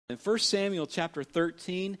In 1 Samuel chapter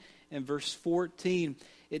 13 and verse 14,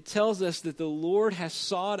 it tells us that the Lord has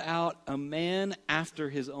sought out a man after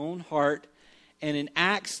his own heart. And in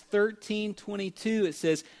Acts 13:22, it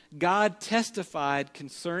says, God testified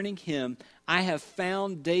concerning him, I have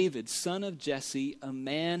found David, son of Jesse, a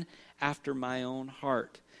man after my own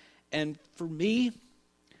heart. And for me,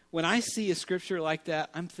 when I see a scripture like that,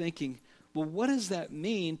 I'm thinking, well, what does that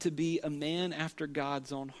mean to be a man after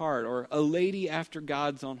God's own heart or a lady after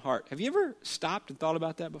God's own heart? Have you ever stopped and thought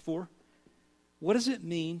about that before? What does it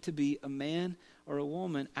mean to be a man or a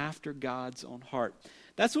woman after God's own heart?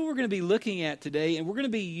 That's what we're going to be looking at today, and we're going to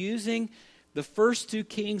be using the first two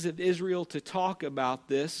kings of Israel to talk about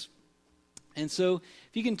this. And so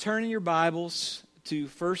if you can turn in your Bibles to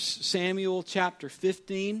 1 Samuel chapter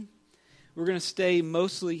 15, we're going to stay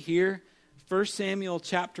mostly here. 1 Samuel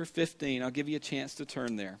chapter 15. I'll give you a chance to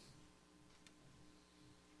turn there.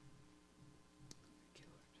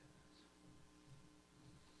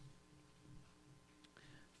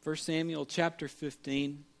 First Samuel chapter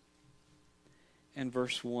 15 and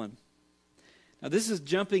verse 1. Now this is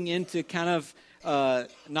jumping into kind of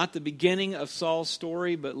not the beginning of Saul's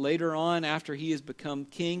story, but later on after he has become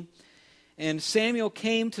king. And Samuel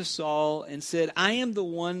came to Saul and said, I am the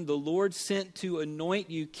one the Lord sent to anoint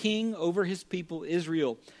you king over his people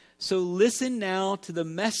Israel. So listen now to the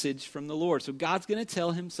message from the Lord. So God's going to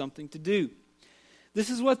tell him something to do. This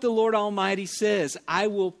is what the Lord Almighty says. I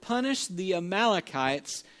will punish the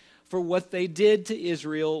Amalekites for what they did to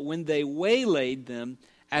Israel when they waylaid them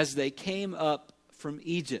as they came up from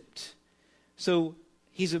Egypt. So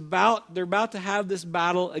they're about to have this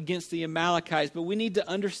battle against the Amalekites, but we need to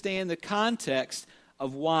understand the context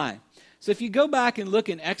of why. So if you go back and look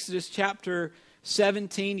in Exodus chapter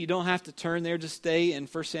 17, you don't have to turn there, just stay in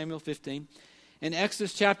 1 Samuel 15. In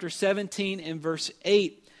Exodus chapter 17 and verse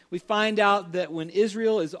 8, we find out that when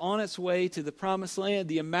Israel is on its way to the promised land,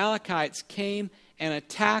 the Amalekites came and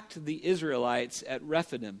attacked the Israelites at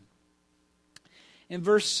Rephidim. And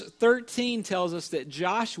verse 13 tells us that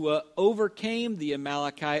Joshua overcame the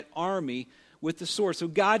Amalekite army with the sword. So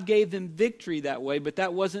God gave them victory that way, but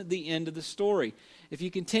that wasn't the end of the story. If you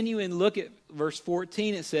continue and look at verse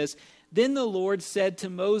 14, it says, Then the Lord said to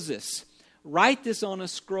Moses, Write this on a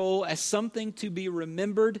scroll as something to be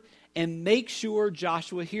remembered, and make sure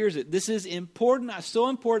Joshua hears it. This is important, so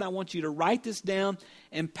important. I want you to write this down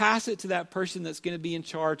and pass it to that person that's going to be in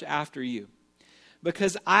charge after you.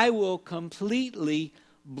 Because I will completely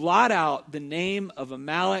blot out the name of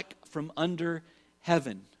Amalek from under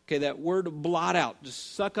heaven. Okay, that word blot out.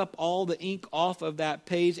 Just suck up all the ink off of that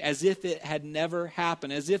page as if it had never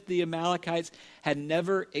happened. As if the Amalekites had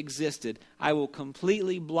never existed. I will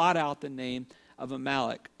completely blot out the name of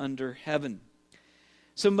Amalek under heaven.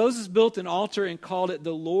 So Moses built an altar and called it,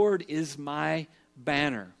 The Lord is my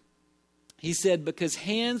banner. He said, because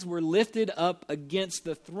hands were lifted up against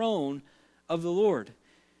the throne of the Lord.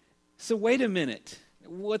 So wait a minute.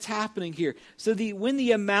 What's happening here? So when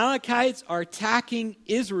the Amalekites are attacking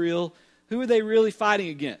Israel, who are they really fighting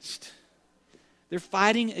against? They're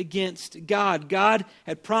fighting against God. God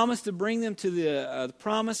had promised to bring them to the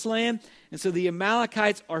promised land. And so the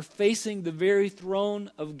Amalekites are facing the very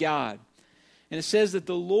throne of God. And it says that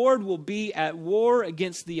the Lord will be at war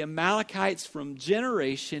against the Amalekites from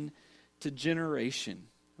generation to generation.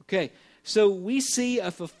 Okay. So we see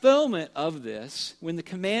a fulfillment of this when the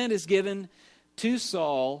command is given to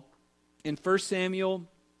Saul in 1 Samuel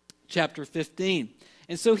chapter 15.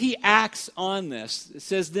 And so he acts on this. It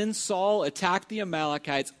says, Then Saul attacked the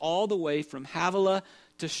Amalekites all the way from Havilah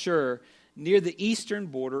to Shur, near the eastern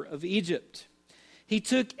border of Egypt. He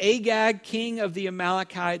took Agag, king of the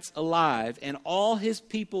Amalekites, alive, and all his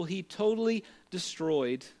people he totally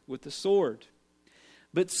destroyed with the sword.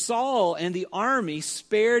 But Saul and the army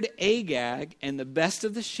spared Agag and the best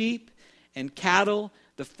of the sheep and cattle,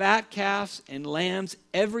 the fat calves and lambs,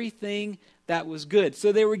 everything that was good.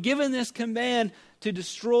 So they were given this command to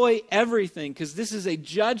destroy everything, because this is a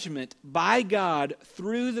judgment by God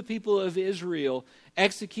through the people of Israel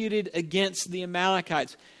executed against the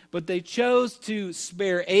Amalekites. But they chose to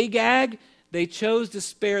spare Agag. They chose to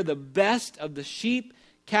spare the best of the sheep,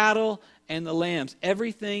 cattle, and the lambs,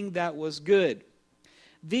 everything that was good.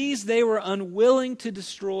 These they were unwilling to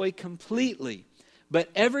destroy completely, but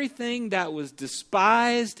everything that was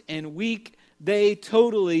despised and weak, they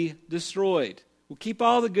totally destroyed. We'll keep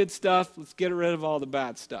all the good stuff. Let's get rid of all the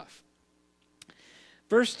bad stuff.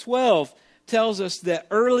 Verse 12 tells us that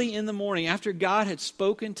early in the morning, after God had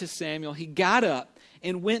spoken to Samuel, he got up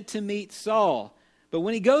and went to meet Saul. But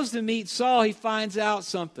when he goes to meet Saul, he finds out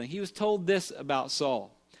something. He was told this about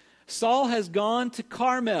Saul. Saul has gone to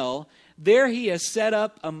Carmel, There he has set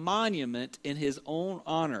up a monument in his own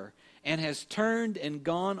honor and has turned and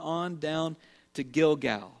gone on down to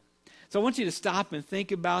Gilgal. So I want you to stop and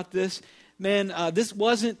think about this. Man, this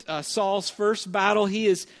wasn't Saul's first battle. He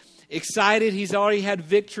is excited. He's already had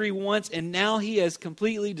victory once, and now he has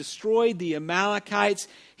completely destroyed the Amalekites.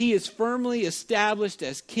 He is firmly established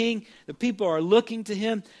as king. The people are looking to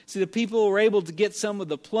him. See, the people were able to get some of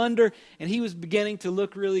the plunder, and he was beginning to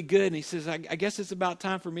look really good. And he says, I guess it's about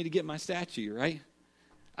time for me to get my statue, right?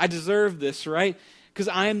 I deserve this, right? Because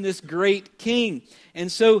I am this great king. And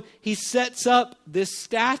so he sets up this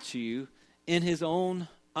statue in his own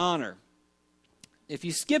honor. If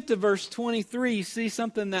you skip to verse 23, you see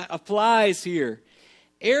something that applies here.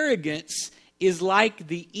 Arrogance is like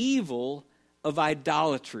the evil of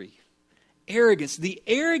idolatry. Arrogance, the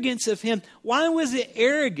arrogance of him. Why was it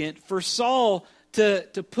arrogant for Saul to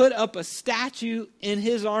put up a statue in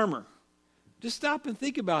his armor? Just stop and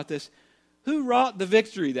think about this. Who wrought the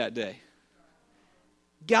victory that day?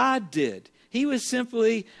 God did. He was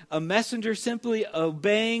simply a messenger, simply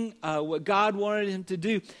obeying what God wanted him to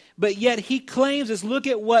do. But yet he claims this, look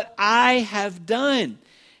at what I have done.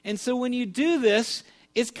 And so when you do this,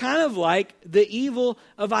 it's kind of like the evil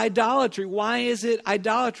of idolatry. Why is it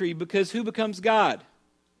idolatry? Because who becomes God?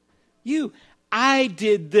 You. I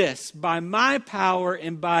did this by my power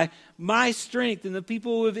and by my strength. And the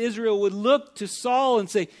people of Israel would look to Saul and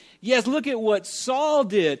say, yes, look at what Saul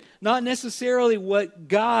did, not necessarily what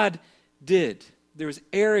God did. There was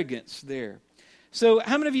arrogance there. So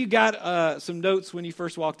how many of you got some notes when you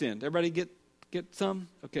first walked in? Everybody get some?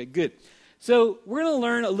 Okay, good. So we're going to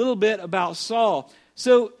learn a little bit about Saul.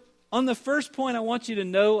 So on the first point I want you to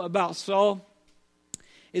know about Saul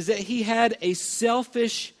is that he had a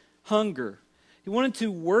selfish hunger. He wanted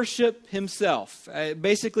to worship himself.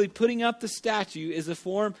 Basically, putting up the statue is a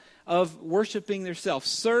form of worshiping theirself,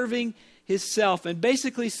 serving himself. And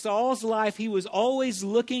basically, Saul's life, he was always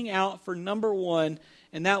looking out for number one,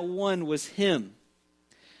 and that one was him.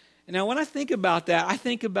 And now, when I think about that, I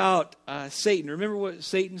think about Satan. Remember what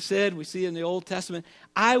Satan said? We see in the Old Testament,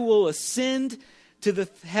 I will ascend to the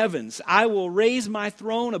heavens. I will raise my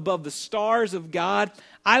throne above the stars of God.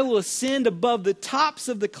 I will ascend above the tops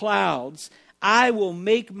of the clouds. I will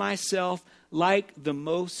make myself like the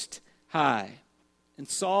Most High. And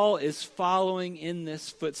Saul is following in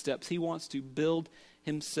this footsteps. He wants to build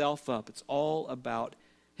himself up. It's all about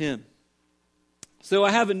him. So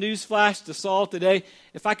I have a news flash to Saul today.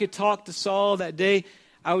 If I could talk to Saul that day,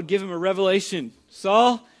 I would give him a revelation.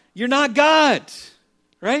 Saul, you're not God,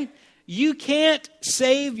 right? You can't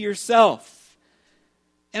save yourself.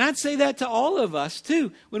 And I'd say that to all of us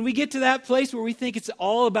too. When we get to that place where we think it's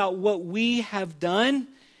all about what we have done,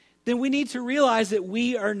 then we need to realize that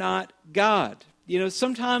we are not God. You know,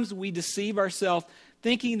 sometimes we deceive ourselves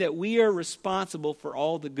thinking that we are responsible for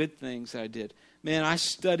all the good things I did. Man, I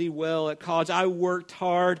studied well at college. I worked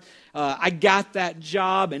hard. I got that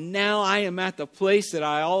job. And now I am at the place that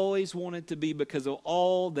I always wanted to be because of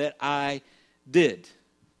all that I did.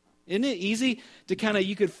 Isn't it easy to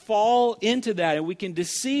you could fall into that, and we can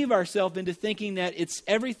deceive ourselves into thinking that it's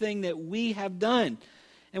everything that we have done.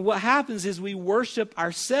 And what happens is we worship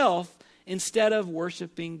ourselves instead of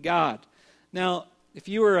worshiping God. Now, if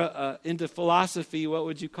you were into philosophy, what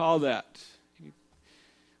would you call that?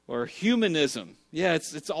 Or humanism. Yeah,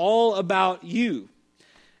 it's all about you.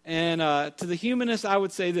 And to the humanist, I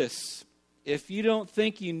would say this. If you don't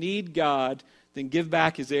think you need God, then give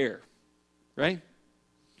back his air. Right?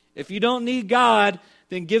 If you don't need God,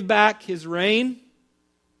 then give back his rain,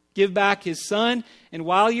 give back his sun, and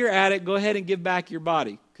while you're at it, go ahead and give back your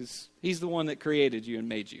body, because he's the one that created you and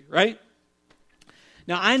made you, right?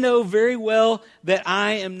 Now, I know very well that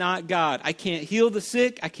I am not God. I can't heal the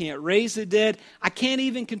sick. I can't raise the dead. I can't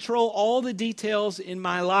even control all the details in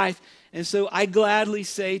my life. And so I gladly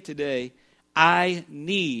say today, I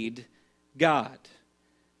need God.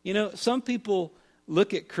 You know, some people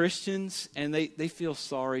look at Christians and they feel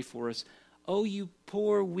sorry for us. Oh, you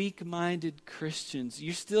poor, weak-minded Christians.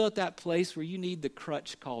 You're still at that place where you need the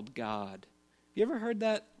crutch called God. You ever heard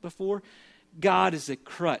that before? God is a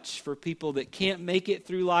crutch for people that can't make it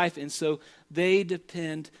through life, and so they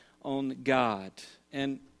depend on God.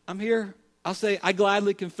 And I'm here, I'll say, I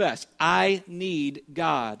gladly confess, I need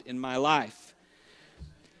God in my life.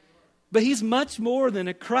 But he's much more than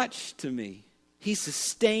a crutch to me. He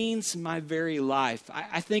sustains my very life.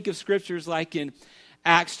 I think of scriptures like in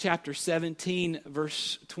Acts chapter 17,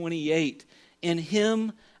 verse 28. In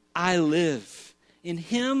him I live. In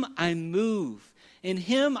him I move. In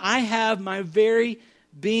him I have my very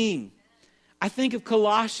being. I think of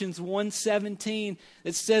Colossians 1:17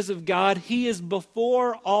 that says of God, He is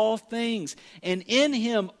before all things, and in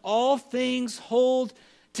Him all things hold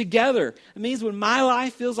together. It means when my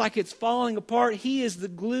life feels like it's falling apart, He is the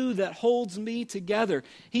glue that holds me together.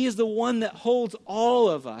 He is the one that holds all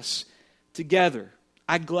of us together.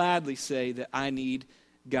 I gladly say that I need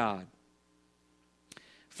God.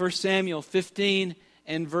 1 Samuel 15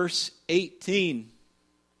 and verse 18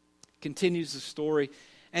 continues the story.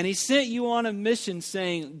 And He sent you on a mission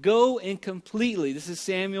saying, go and completely. This is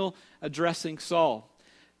Samuel addressing Saul.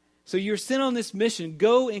 So you're sent on this mission.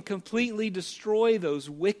 Go and completely destroy those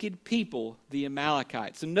wicked people, the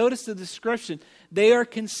Amalekites. And notice the description. They are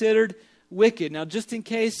considered wicked. Now, just in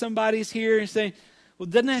case somebody's here and saying, well,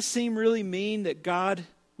 doesn't that seem really mean that God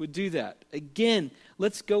would do that? Again,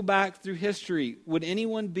 let's go back through history. Would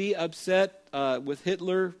anyone be upset with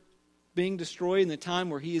Hitler being destroyed in the time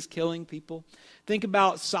where he is killing people? Think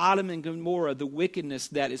about Sodom and Gomorrah, the wickedness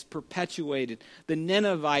that is perpetuated. The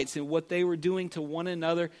Ninevites and what they were doing to one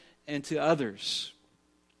another and to others.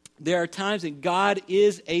 There are times that God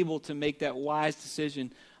is able to make that wise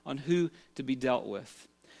decision on who to be dealt with.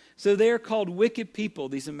 So they are called wicked people,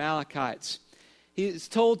 these Amalekites. He is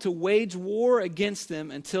told to wage war against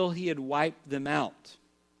them until he had wiped them out.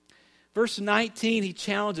 Verse 19, he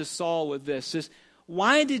challenges Saul with this. Says,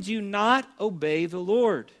 why did you not obey the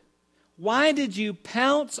Lord? Why did you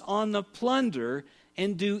pounce on the plunder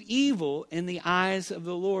and do evil in the eyes of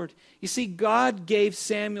the Lord? You see, God gave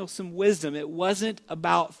Samuel some wisdom. It wasn't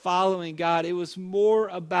about following God. It was more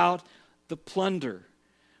about the plunder.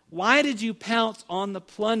 Why did you pounce on the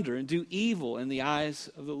plunder and do evil in the eyes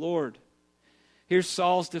of the Lord? Here's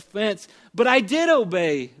Saul's defense. But I did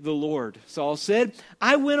obey the Lord, Saul said.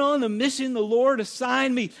 I went on the mission the Lord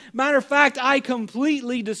assigned me. Matter of fact, I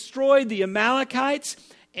completely destroyed the Amalekites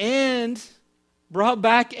and brought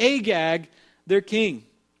back Agag, their king.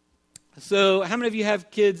 So how many of you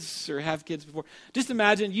have kids or have kids before? Just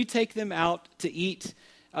imagine you take them out to eat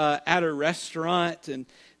at a restaurant and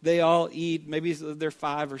they all eat. Maybe they're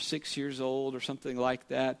 5 or 6 years old or something like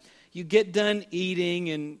that. You get done eating,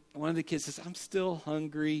 and one of the kids says, I'm still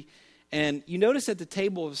hungry. And you notice at the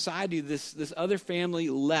table beside you, this other family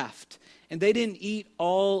left. And they didn't eat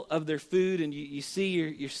all of their food. And you see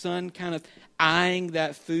your son kind of eyeing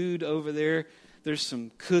that food over there. There's some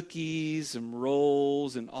cookies, some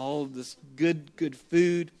rolls, and all of this good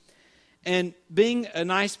food. And being a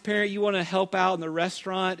nice parent, you want to help out in the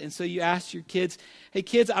restaurant. And so you ask your kids, hey,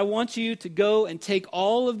 kids, I want you to go and take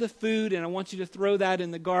all of the food and I want you to throw that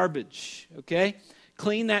in the garbage, okay?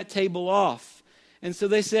 Clean that table off. And so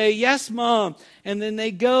they say, yes, Mom. And then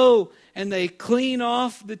they go and they clean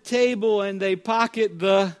off the table and they pocket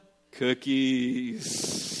the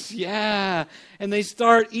cookies. Yeah. And they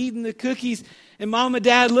start eating the cookies. And Mom and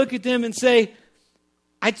Dad look at them and say,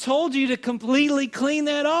 I told you to completely clean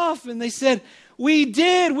that off. And they said, we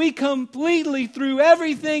did. We completely threw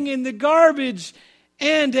everything in the garbage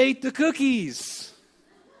and ate the cookies.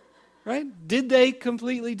 Right? Did they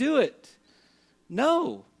completely do it?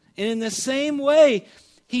 No. And in the same way,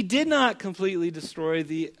 he did not completely destroy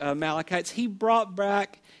the Amalekites. He brought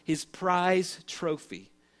back his prize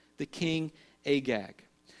trophy, the king Agag.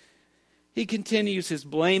 He continues his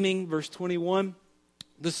blaming, verse 21.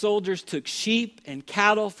 The soldiers took sheep and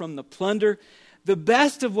cattle from the plunder, the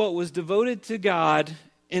best of what was devoted to God,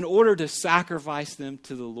 in order to sacrifice them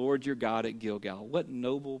to the Lord your God at Gilgal. What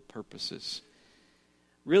noble purposes.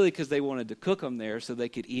 Really, because they wanted to cook them there so they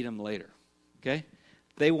could eat them later. Okay?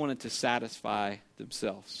 They wanted to satisfy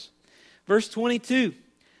themselves. Verse 22,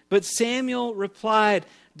 but Samuel replied,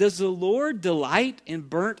 does the Lord delight in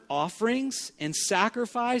burnt offerings and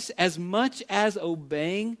sacrifice as much as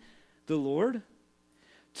obeying the Lord?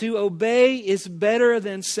 To obey is better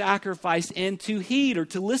than sacrifice, and to heed or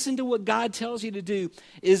to listen to what God tells you to do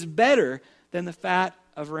is better than the fat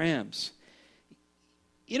of rams.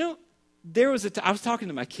 You know, there was I was talking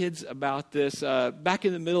to my kids about this. Back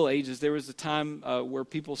in the Middle Ages, there was a time where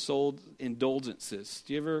people sold indulgences.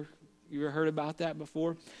 You ever heard about that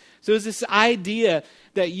before? So it was this idea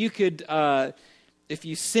that you could, if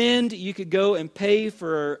you sinned, you could go and pay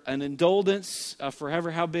for an indulgence for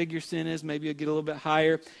how big your sin is. Maybe you'll get a little bit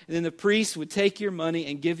higher. And then the priest would take your money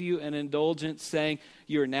and give you an indulgence saying,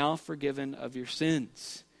 you are now forgiven of your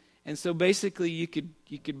sins. And so basically you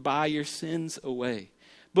could buy your sins away.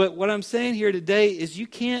 But what I'm saying here today is you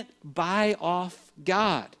can't buy off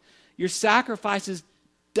God. Your sacrifices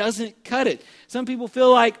doesn't cut it. Some people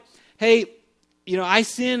feel like, hey, you know, I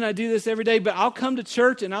sin, I do this every day, but I'll come to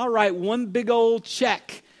church and I'll write one big old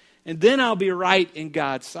check, and then I'll be right in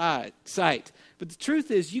God's sight. But the truth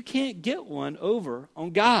is, you can't get one over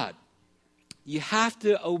on God. You have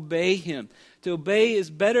to obey him. To obey is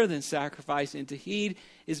better than sacrifice, and to heed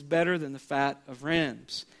is better than the fat of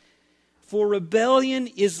rams. For rebellion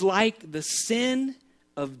is like the sin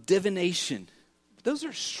of divination. Those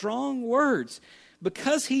are strong words.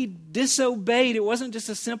 Because he disobeyed, it wasn't just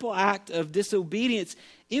a simple act of disobedience.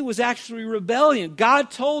 It was actually rebellion.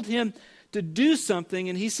 God told him to do something,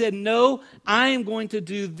 and he said, no, I am going to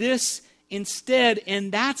do this instead.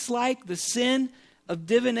 And that's like the sin of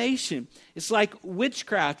divination. It's like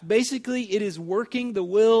witchcraft. Basically, it is working the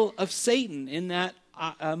will of Satan in that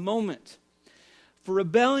moment. For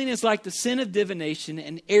rebellion is like the sin of divination,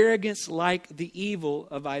 and arrogance like the evil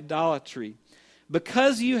of idolatry.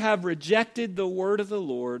 Because you have rejected the word of the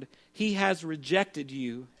Lord, he has rejected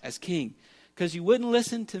you as king. Because you wouldn't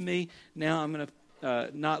listen to me, now I'm going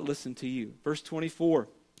to not listen to you. Verse 24.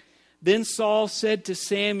 Then Saul said to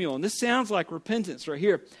Samuel, and this sounds like repentance right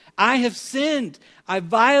here, I have sinned. I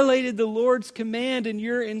violated the Lord's command and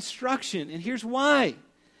your instruction. And here's why.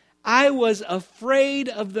 I was afraid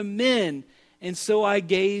of the men, and so I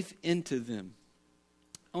gave into them.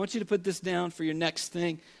 I want you to put this down for your next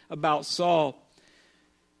thing about Saul.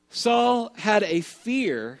 Saul had a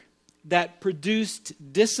fear that produced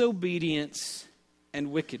disobedience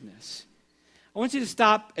and wickedness. I want you to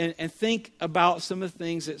stop and think about some of the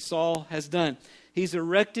things that Saul has done. He's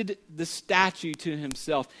erected the statue to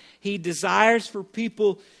himself. He desires for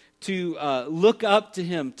people to look up to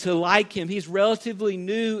him, to like him. He's relatively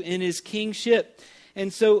new in his kingship.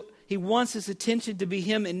 And so he wants his attention to be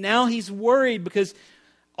him. And now he's worried because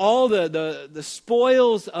all the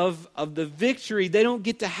spoils of the victory they don't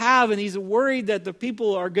get to have, and he's worried that the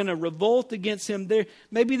people are going to revolt against him.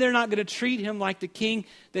 Maybe they're not going to treat him like the king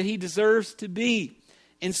that he deserves to be.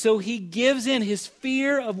 And so he gives in. His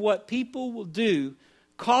fear of what people will do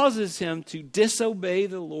causes him to disobey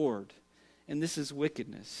the Lord. And this is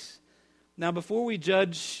wickedness. Now, before we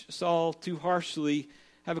judge Saul too harshly,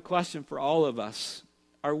 I have a question for all of us.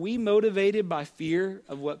 Are we motivated by fear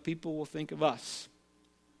of what people will think of us?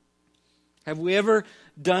 Have we ever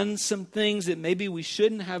done some things that maybe we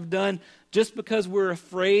shouldn't have done just because we're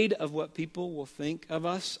afraid of what people will think of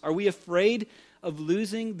us? Are we afraid of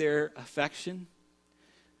losing their affection?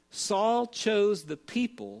 Saul chose the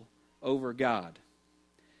people over God.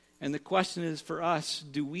 And the question is for us,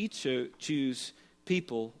 do we choose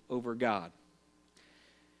people over God?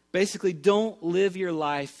 Basically, don't live your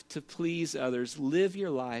life to please others. Live your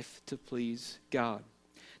life to please God.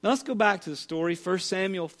 Now let's go back to the story, 1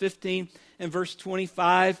 Samuel 15 and verse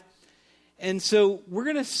 25. And so we're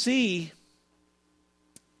going to see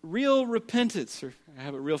real repentance, or I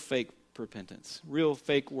have a real fake repentance, real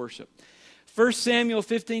fake worship. 1 Samuel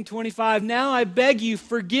 15:25. Now I beg you,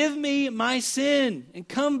 forgive me my sin and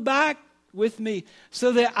come back with me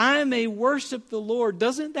so that I may worship the Lord.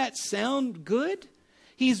 Doesn't that sound good?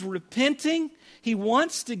 He's repenting. He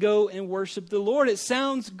wants to go and worship the Lord. It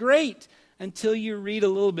sounds great until you read a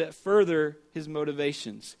little bit further his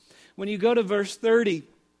motivations. When you go to verse 30,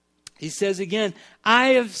 he says again, I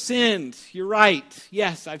have sinned. You're right.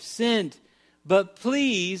 Yes, I've sinned. But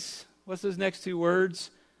please, what's those next two words?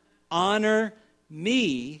 Honor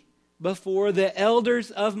me before the elders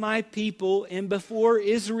of my people and before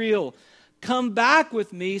Israel. Come back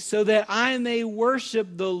with me so that I may worship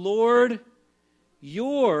the Lord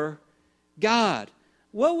your God.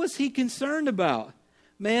 What was he concerned about?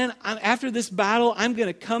 Man, after this battle, I'm going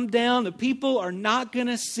to come down. The people are not going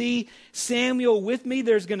to see Samuel with me.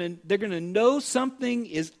 They're going to know something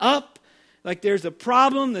is up, like there's a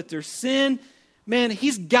problem, that there's sin. Man,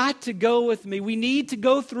 he's got to go with me. We need to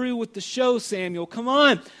go through with the show, Samuel. Come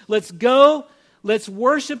on, let's go. Let's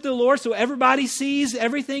worship the Lord so everybody sees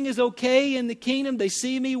everything is okay in the kingdom. They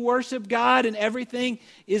see me worship God and everything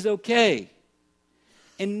is okay.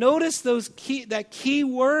 And notice that key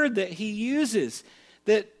word that he uses,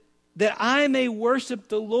 that I may worship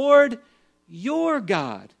the Lord your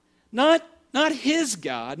God. Not his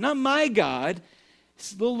God, not my God.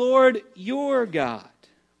 It's the Lord your God.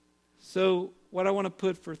 So what I want to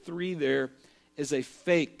put for 3 there is a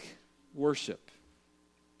fake worship.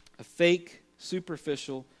 A fake,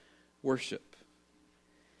 superficial worship.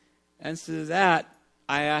 And so to that,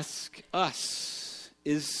 I ask us,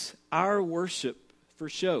 is our worship for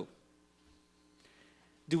show?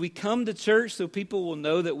 Do we come to church so people will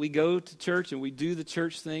know that we go to church and we do the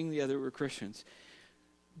church thing, the other we're Christians?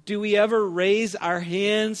 Do we ever raise our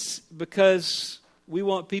hands because we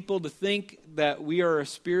want people to think that we are a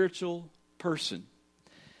spiritual person?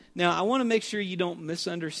 Now, I want to make sure you don't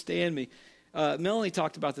misunderstand me. Melanie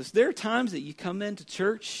talked about this. There are times that you come into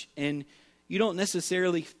church and you don't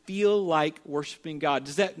necessarily feel like worshiping God.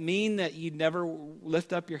 Does that mean that you never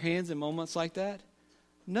lift up your hands in moments like that?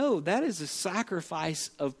 No, that is a sacrifice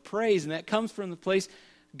of praise. And that comes from the place,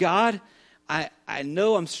 God, I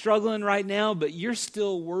know I'm struggling right now, but you're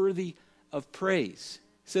still worthy of praise.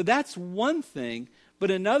 So that's one thing.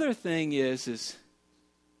 But another thing is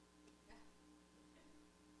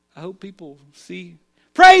I hope people see,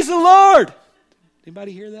 praise the Lord.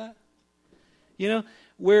 Anybody hear that? You know,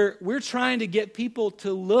 we're trying to get people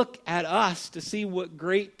to look at us to see what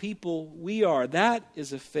great people we are. That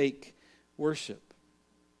is a fake worship.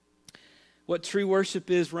 What true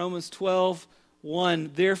worship is, Romans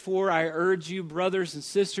 12:1. Therefore, I urge you, brothers and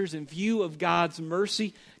sisters, in view of God's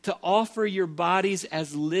mercy, to offer your bodies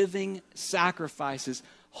as living sacrifices,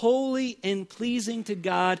 holy and pleasing to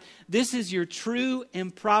God. This is your true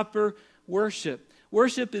and proper worship.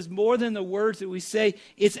 Worship is more than the words that we say.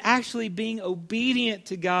 It's actually being obedient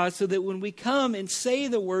to God so that when we come and say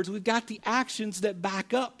the words, we've got the actions that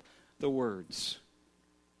back up the words.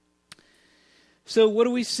 So what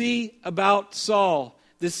do we see about Saul?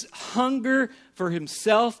 This hunger for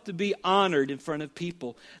himself to be honored in front of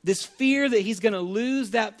people. This fear that he's going to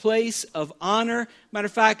lose that place of honor. Matter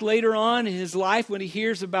of fact, later on in his life, when he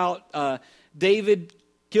hears about David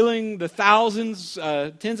killing the thousands,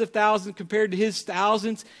 tens of thousands compared to his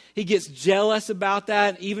thousands, he gets jealous about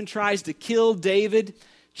that, even tries to kill David,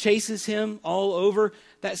 chases him all over.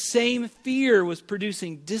 That same fear was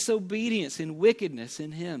producing disobedience and wickedness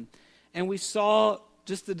in him. And we saw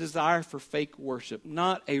just the desire for fake worship,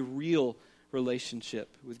 not a real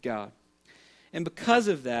relationship with God. And because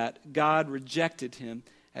of that, God rejected him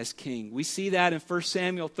as king. We see that in 1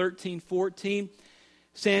 Samuel 13:14.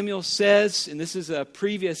 Samuel says, and this is a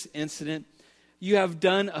previous incident, "You have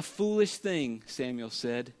done a foolish thing," Samuel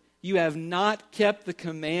said. "You have not kept the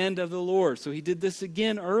command of the Lord." So he did this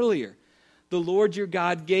again earlier. "The Lord your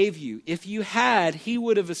God gave you. If you had, he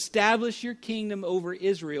would have established your kingdom over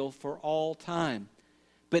Israel for all time.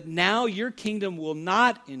 But now your kingdom will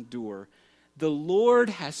not endure. The Lord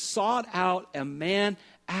has sought out a man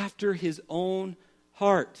after his own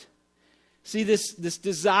heart." See, this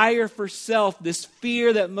desire for self, this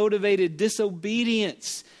fear that motivated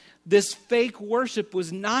disobedience, this fake worship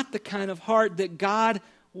was not the kind of heart that God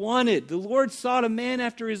wanted. The Lord sought a man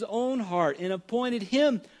after his own heart and appointed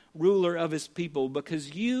him ruler of his people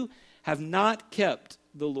because you have not kept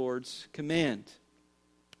the Lord's command.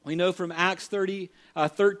 We know from Acts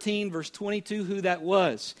 13, verse 22, who that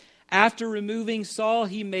was. After removing Saul,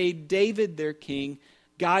 he made David their king.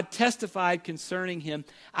 God testified concerning him,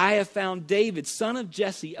 "I have found David, son of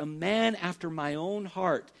Jesse, a man after my own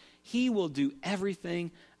heart. He will do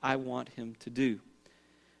everything I want him to do."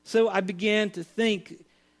 So I began to think,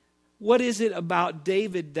 what is it about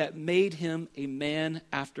David that made him a man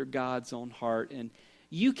after God's own heart? And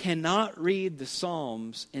you cannot read the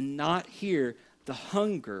Psalms and not hear the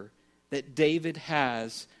hunger that David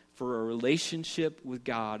has for a relationship with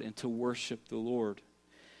God and to worship the Lord.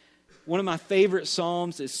 One of my favorite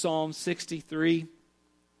Psalms is Psalm 63.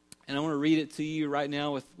 And I want to read it to you right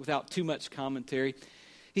now without too much commentary.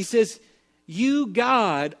 He says, "You,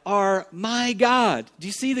 God, are my God." Do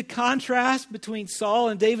you see the contrast between Saul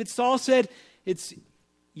and David? Saul said, "It's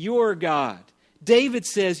your God." David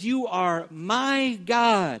says, "You are my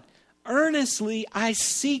God. Earnestly I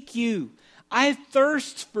seek you. I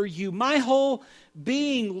thirst for you. My whole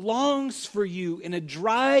being longs for you in a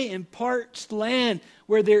dry and parched land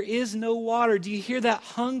where there is no water." Do you hear that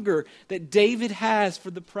hunger that David has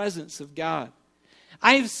for the presence of God?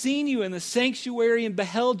 "I have seen you in the sanctuary and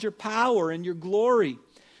beheld your power and your glory.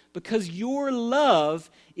 Because your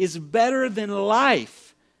love is better than life,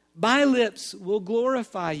 my lips will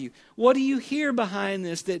glorify you." What do you hear behind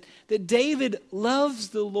this? That David loves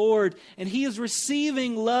the Lord and he is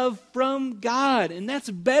receiving love from God. And that's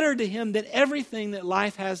better to him than everything that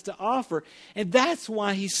life has to offer. And that's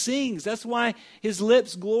why he sings. That's why his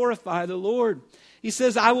lips glorify the Lord. He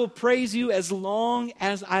says, "I will praise you as long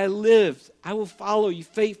as I live. I will follow you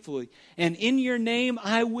faithfully. And in your name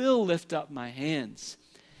I will lift up my hands."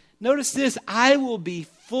 Notice this, "I will be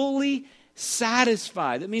fully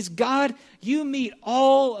satisfied." That means, God, you meet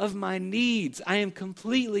all of my needs. I am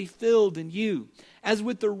completely filled in you. "As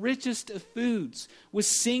with the richest of foods, with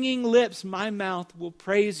singing lips, my mouth will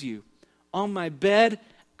praise you. On my bed,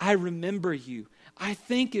 I remember you. I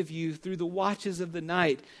think of you through the watches of the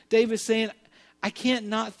night." David's saying, I can't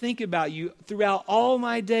not think about you. Throughout all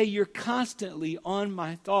my day, you're constantly on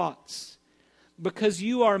my thoughts. "Because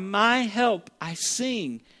you are my help, I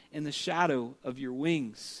sing in the shadow of your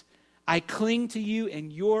wings. I cling to you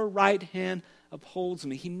and your right hand upholds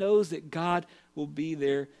me." He knows that God will be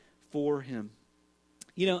there for him.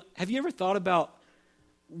 Have you ever thought about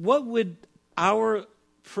what would our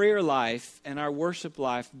prayer life and our worship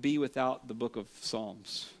life be without the book of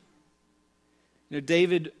Psalms?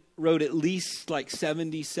 David wrote at least like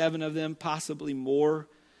 77 of them, possibly more.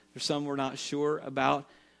 There's some we're not sure about.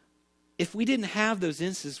 If we didn't have those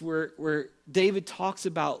instances where David talks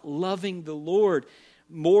about loving the Lord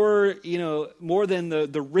more than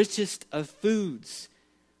the richest of foods,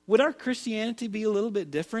 would our Christianity be a little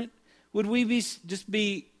bit different? Would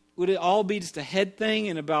it all be just a head thing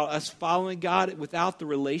and about us following God without the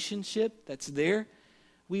relationship that's there?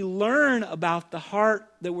 We learn about the heart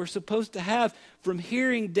that we're supposed to have from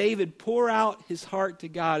hearing David pour out his heart to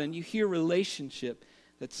God, and you hear relationship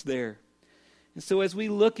that's there. And so as we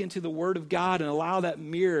look into the Word of God and allow that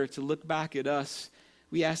mirror to look back at us,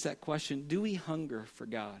 we ask that question, do we hunger for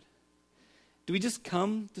God? Do we just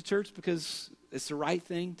come to church because it's the right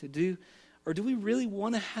thing to do? Or do we really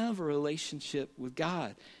want to have a relationship with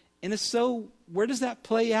God? And if so, where does that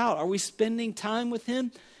play out? Are we spending time with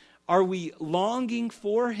Him? Are we longing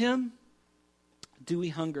for Him? Do we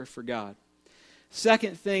hunger for God?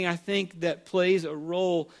 Second thing I think that plays a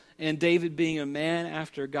role in David being a man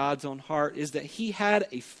after God's own heart is that he had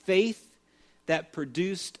a faith that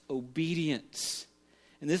produced obedience.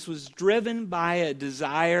 And this was driven by a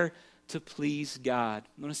desire to please God.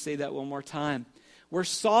 I'm going to say that one more time. Where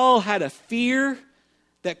Saul had a fear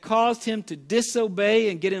that caused him to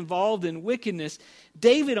disobey and get involved in wickedness,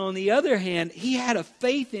 David, on the other hand, he had a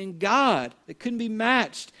faith in God that couldn't be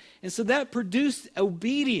matched. And so that produced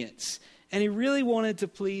obedience. And he really wanted to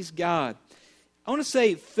please God. I want to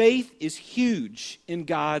say faith is huge in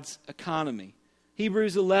God's economy.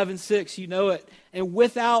 Hebrews 11:6, you know it. And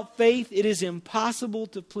without faith, it is impossible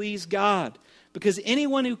to please God. Because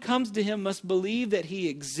anyone who comes to Him must believe that He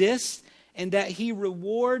exists and that He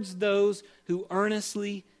rewards those who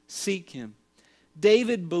earnestly seek Him.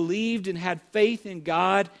 David believed and had faith in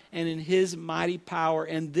God and in His mighty power,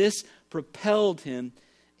 and this propelled him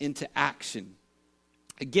into action.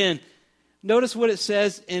 Again, notice what it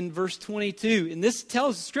says in verse 22. And this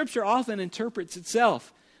tells, Scripture often interprets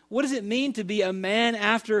itself. What does it mean to be a man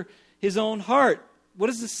after His own heart? What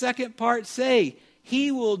does the second part say?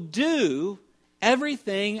 He will do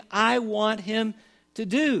everything I want Him to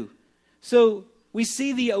do. So we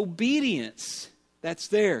see the obedience that's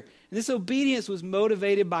there. And this obedience was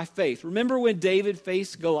motivated by faith. Remember when David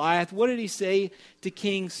faced Goliath, what did he say to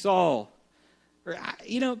King Saul? Or,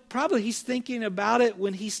 probably he's thinking about it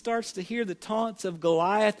when he starts to hear the taunts of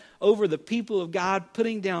Goliath over the people of God,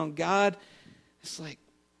 putting down God. It's like,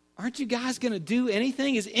 aren't you guys going to do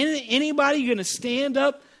anything? Is anybody going to stand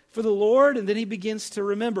up for the Lord? And then he begins to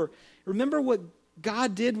remember what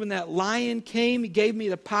God did when that lion came. He gave me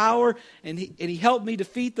the power and he helped me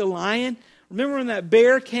defeat the lion. Remember when that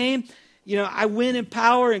bear came? I went in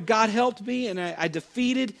power and God helped me and I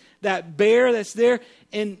defeated that bear that's there.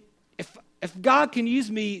 And if God can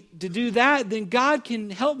use me to do that, then God can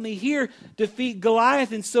help me here defeat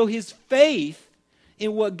Goliath. And so his faith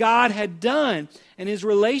in what God had done and his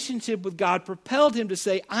relationship with God propelled him to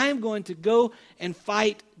say, I'm going to go and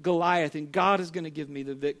fight Goliath and God is going to give me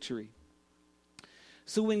the victory.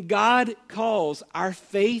 So when God calls, our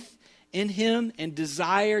faith in Him and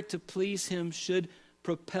desire to please Him should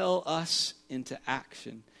propel us into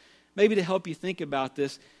action. Maybe to help you think about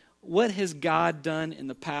this, what has God done in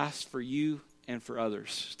the past for you and for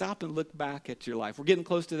others? Stop and look back at your life. We're getting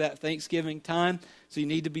close to that Thanksgiving time, so you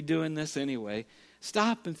need to be doing this anyway.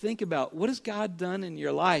 Stop and think about, what has God done in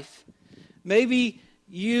your life? Maybe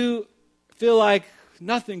you feel like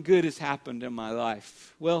nothing good has happened in my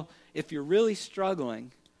life. Well, if you're really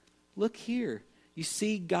struggling, look here. You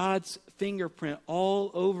see God's fingerprint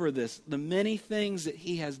all over this, the many things that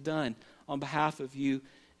He has done on behalf of you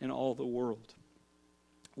and all the world.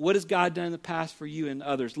 What has God done in the past for you and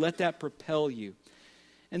others? Let that propel you.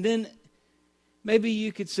 And then maybe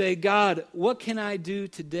you could say, God, what can I do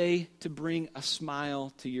today to bring a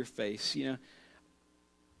smile to your face?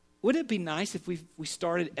 Wouldn't it be nice if we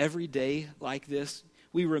started every day like this?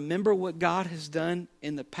 We remember what God has done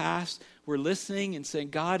in the past. We're listening and saying,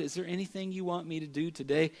 God, is there anything you want me to do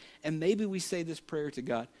today? And maybe we say this prayer to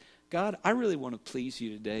God. God, I really want to please you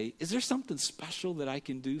today. Is there something special that I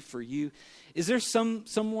can do for you? Is there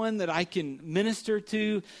someone that I can minister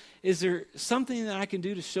to? Is there something that I can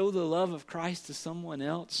do to show the love of Christ to someone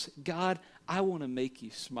else? God, I want to make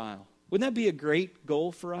you smile. Wouldn't that be a great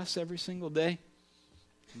goal for us every single day?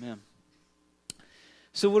 Amen.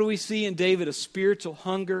 So what do we see in David? A spiritual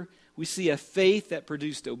hunger. We see a faith that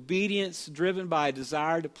produced obedience, driven by a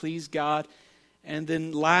desire to please God. And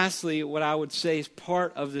then lastly, what I would say is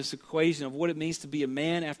part of this equation of what it means to be a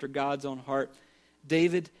man after God's own heart.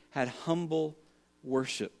 David had humble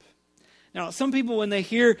worship. Now, some people, when they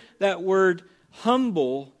hear that word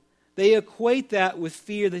humble, they equate that with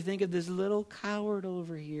fear. They think of this little coward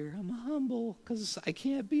over here. I'm humble because I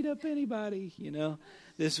can't beat up anybody,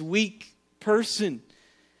 this weak person.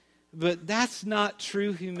 But that's not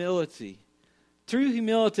true humility. True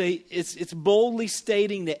humility, it's boldly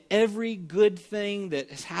stating that every good thing that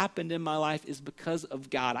has happened in my life is because of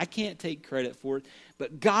God. I can't take credit for it,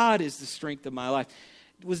 but God is the strength of my life.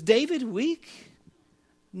 Was David weak?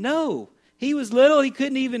 No. He was little. He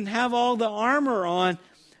couldn't even have all the armor on.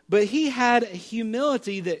 But he had a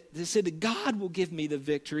humility that said that God will give me the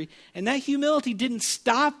victory. And that humility didn't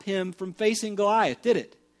stop him from facing Goliath, did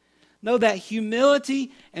it? No, that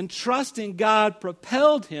humility and trust in God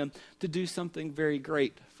propelled him to do something very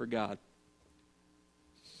great for God.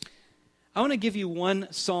 I want to give you one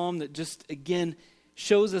psalm that just, again,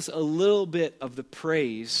 shows us a little bit of the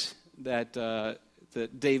praise that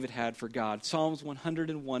David had for God. Psalms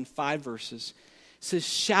 101, 5 verses. It says,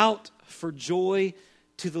 "Shout for joy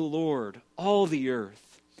to the Lord, all the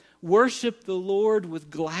earth. Worship the Lord with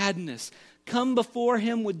gladness. Come before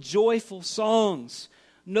him with joyful songs.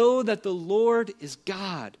 Know that the Lord is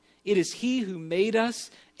God. It is he who made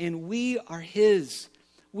us, and we are his.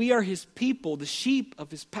 We are his people, the sheep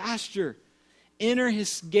of his pasture. Enter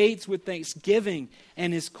his gates with thanksgiving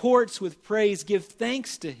and his courts with praise. Give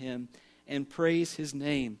thanks to him and praise his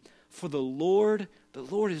name. For the Lord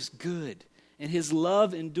is good, and his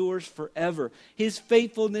love endures forever. His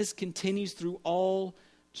faithfulness continues through all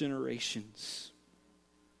generations."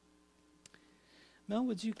 Mel,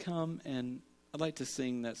 would you come? And I'd like to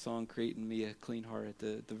sing that song, "Creating Me a Clean Heart," at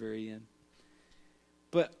the very end.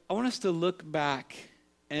 But I want us to look back,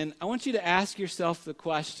 and I want you to ask yourself the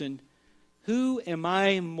question, who am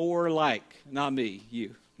I more like? Not me,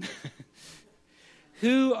 you.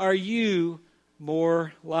 Who are you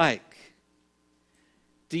more like?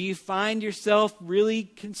 Do you find yourself really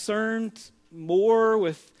concerned more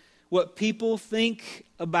with what people think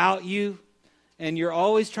about you? And you're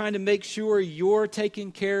always trying to make sure you're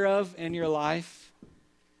taken care of in your life?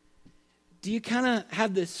 Do you kind of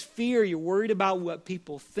have this fear? You're worried about what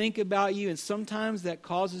people think about you, and sometimes that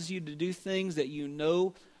causes you to do things that you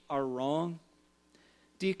know are wrong?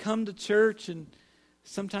 Do you come to church and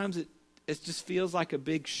sometimes it just feels like a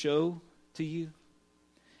big show to you?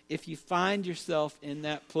 If you find yourself in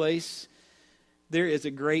that place, there is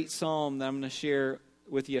a great psalm that I'm going to share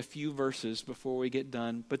with you, a few verses before we get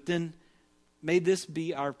done. But then may this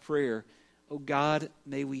be our prayer. Oh God,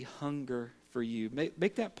 may we hunger for you.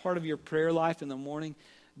 Make that part of your prayer life in the morning.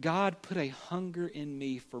 God, put a hunger in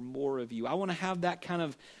me for more of you. I want to have that kind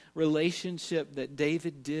of relationship that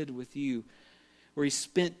David did with you, where he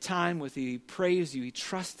spent time with you, he praised you, he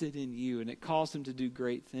trusted in you, and it caused him to do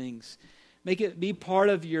great things. Make it be part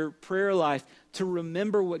of your prayer life to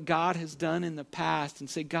remember what God has done in the past and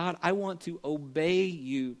say, God, I want to obey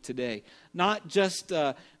you today. Not just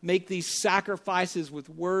make these sacrifices with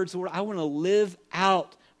words. Lord, I want to live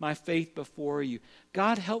out my faith before you.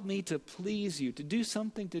 God, help me to please you, to do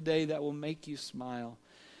something today that will make you smile.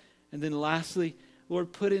 And then lastly,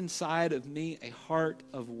 Lord, put inside of me a heart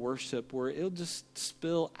of worship where it'll just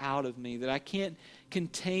spill out of me, that I can't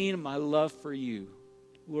contain my love for you.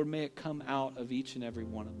 Lord, may it come out of each and every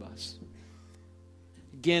one of us.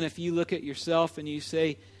 Again, if you look at yourself and you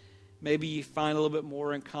say, maybe you find a little bit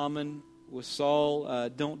more in common with Saul,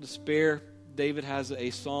 don't despair. David has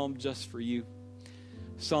a psalm just for you.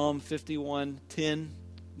 Psalm 51:10.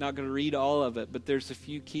 Not going to read all of it, but there's a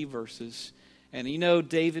few key verses. And you know,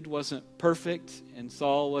 David wasn't perfect and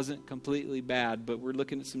Saul wasn't completely bad, but we're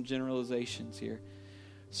looking at some generalizations here.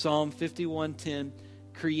 Psalm 51:10.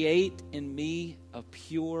 Create in me a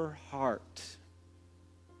pure heart.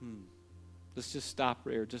 Let's just stop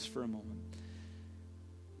there just for a moment.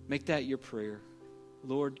 Make that your prayer.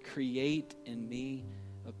 Lord, create in me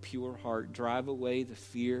a pure heart. Drive away the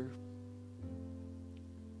fear,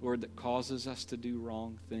 Lord, that causes us to do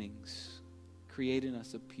wrong things. Create in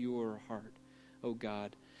us a pure heart, oh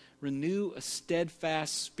God. Renew a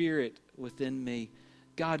steadfast spirit within me.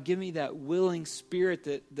 God, give me that willing spirit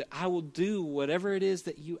that I will do whatever it is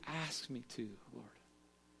that you ask me to, Lord.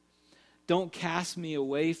 Don't cast me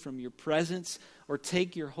away from your presence or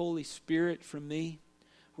take your Holy Spirit from me.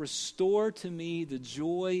 Restore to me the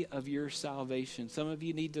joy of your salvation. Some of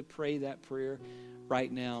you need to pray that prayer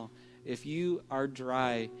right now. If you are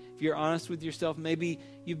dry, if you're honest with yourself, maybe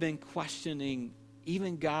you've been questioning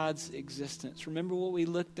even God's existence. Remember what we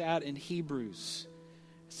looked at in Hebrews.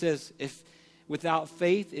 It says, if Without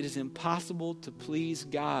faith, it is impossible to please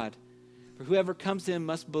God. For whoever comes to him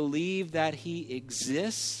must believe that he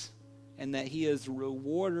exists and that he is a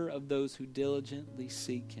rewarder of those who diligently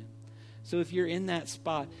seek him. So if you're in that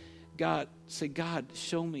spot, say, God,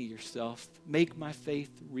 show me yourself. Make my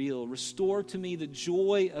faith real. Restore to me the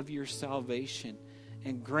joy of your salvation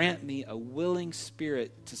and grant me a willing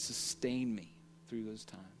spirit to sustain me through those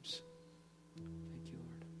times. Thank you,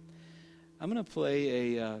 Lord. I'm going to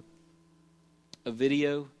play a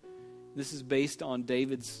video. This is based on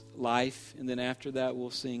David's life, and then after that we'll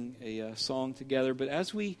sing a song together. But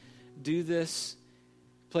as we do this,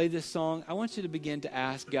 play this song, I want you to begin to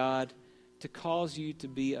ask God to cause you to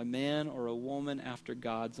be a man or a woman after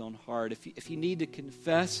God's own heart. If you need to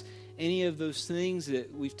confess any of those things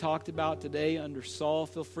that we've talked about today under Saul,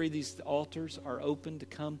 feel free. These altars are open to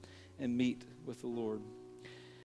come and meet with the Lord.